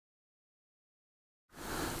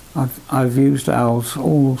I've used owls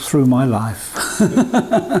all through my life.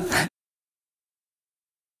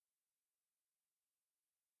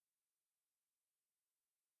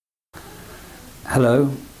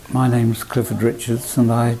 Hello, my name's Clifford Richards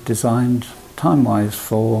and I designed Timewise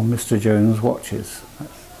for Mr. Jones watches.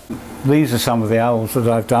 These are some of the owls that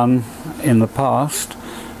I've done in the past.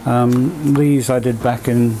 These I did back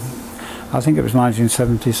in, I think it was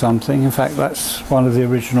 1970 something. In fact, that's one of the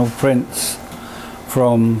original prints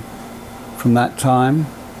from that time,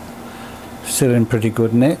 still in pretty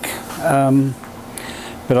good nick. But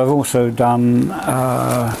I've also done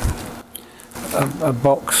a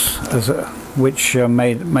box which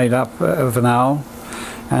made up of an owl,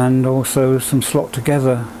 and also some slot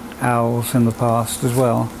together owls in the past as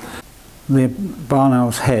well. The barn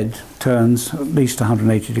owl's head turns at least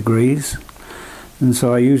 180 degrees, and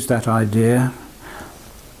so I used that idea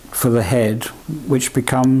for the head, which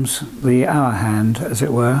becomes the hour hand, as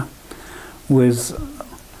it were, with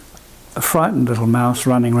a frightened little mouse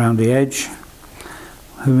running around the edge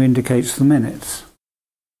who indicates the minutes.